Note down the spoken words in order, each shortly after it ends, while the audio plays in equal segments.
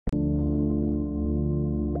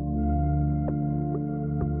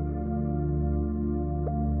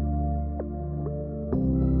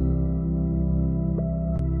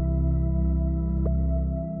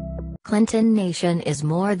Clinton Nation is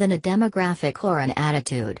more than a demographic or an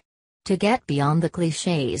attitude. To get beyond the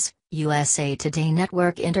cliches, USA Today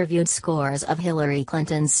Network interviewed scores of Hillary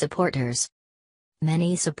Clinton's supporters.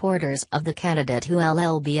 Many supporters of the candidate who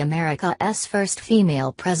will be America's first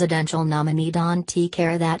female presidential nominee don't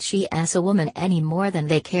care that she's a woman any more than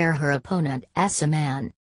they care her opponent as a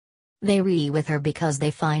man. They ree with her because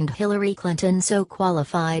they find Hillary Clinton so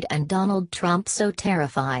qualified and Donald Trump so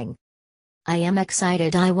terrifying. I am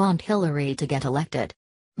excited, I want Hillary to get elected.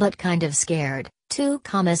 But kind of scared, too,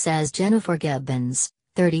 says Jennifer Gibbons,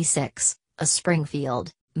 36, a Springfield,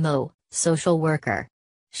 Mo, social worker.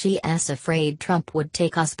 She's afraid Trump would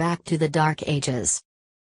take us back to the dark ages.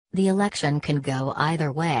 The election can go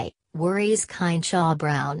either way, worries Kyneshaw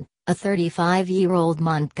Brown, a 35-year-old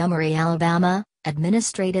Montgomery, Alabama,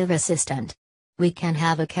 administrative assistant. We can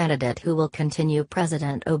have a candidate who will continue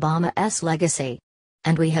President Obama's legacy.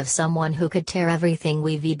 And we have someone who could tear everything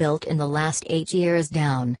we've built in the last 8 years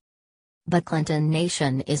down. But Clinton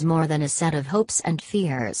Nation is more than a set of hopes and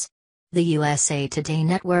fears. The USA Today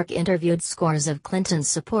Network interviewed scores of Clinton's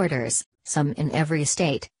supporters, some in every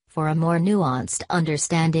state, for a more nuanced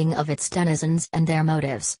understanding of its denizens and their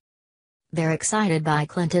motives. They're excited by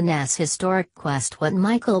Clinton's historic quest, what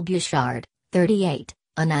Michael Bouchard, 38,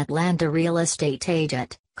 an Atlanta real estate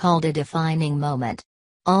agent, called a defining moment.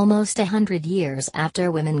 Almost 100 years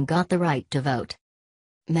after women got the right to vote.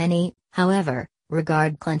 Many, however,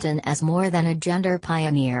 regard Clinton as more than a gender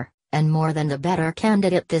pioneer, and more than the better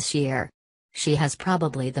candidate this year. She has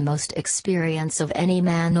probably the most experience of any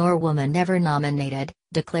man or woman ever nominated,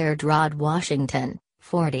 declared Rod Washington,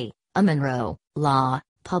 40, a Monroe, law,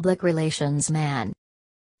 public relations man.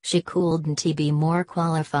 She couldn't be more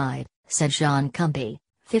qualified, said Sean Cumbie,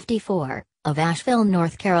 54, of Asheville,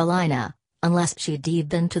 North Carolina. Unless she'd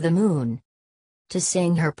been to the moon. To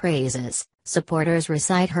sing her praises, supporters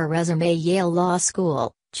recite her resume: Yale Law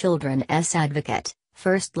School, children's advocate,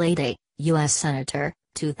 First Lady, U.S. Senator,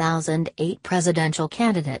 2008 presidential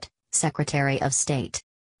candidate, Secretary of State.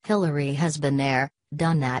 Hillary has been there,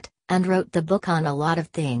 done that, and wrote the book on a lot of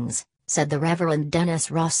things, said the Reverend Dennis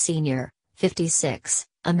Ross Sr., 56,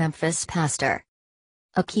 a Memphis pastor.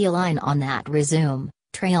 A key line on that resume,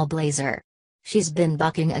 trailblazer. She's been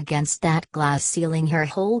bucking against that glass ceiling her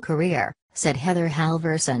whole career, said Heather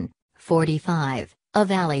Halverson, 45, a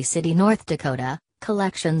Valley City, North Dakota,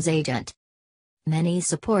 collections agent. Many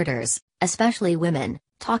supporters, especially women,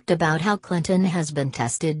 talked about how Clinton has been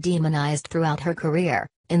tested, demonized throughout her career,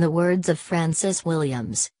 in the words of Frances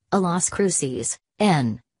Williams, a Las Cruces,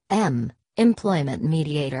 N.M., employment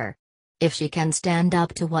mediator. If she can stand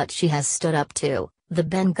up to what she has stood up to, the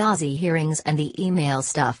Benghazi hearings and the email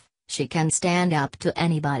stuff, she can stand up to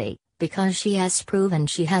anybody, because she has proven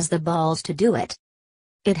she has the balls to do it.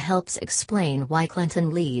 It helps explain why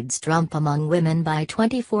Clinton leads Trump among women by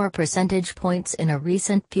 24 percentage points in a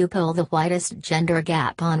recent Pew poll, the widest gender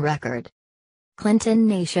gap on record. Clinton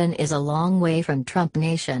Nation is a long way from Trump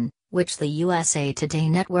Nation, which the USA Today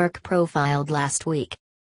Network profiled last week.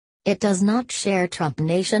 It does not share Trump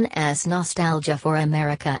Nation's nostalgia for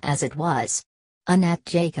America as it was. Annette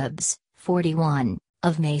Jacobs, 41,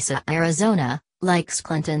 of Mesa, Arizona, likes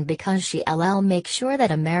Clinton because she'll make sure that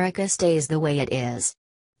America stays the way it is.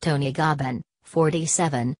 Tony Gobbin,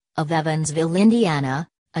 47, of Evansville, Indiana,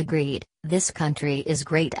 agreed, this country is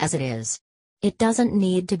great as it is. It doesn't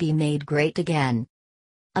need to be made great again.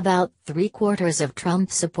 About 3/4 of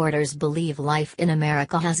Trump supporters believe life in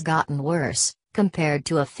America has gotten worse, compared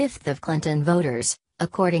to 1/5 of Clinton voters,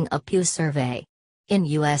 according to a Pew survey. In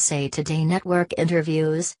USA Today Network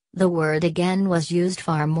interviews, the word again was used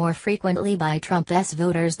far more frequently by Trump's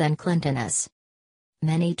voters than Clinton's.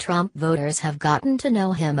 Many Trump voters have gotten to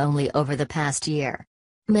know him only over the past year.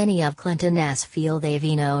 Many of Clinton's feel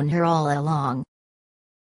they've known her all along,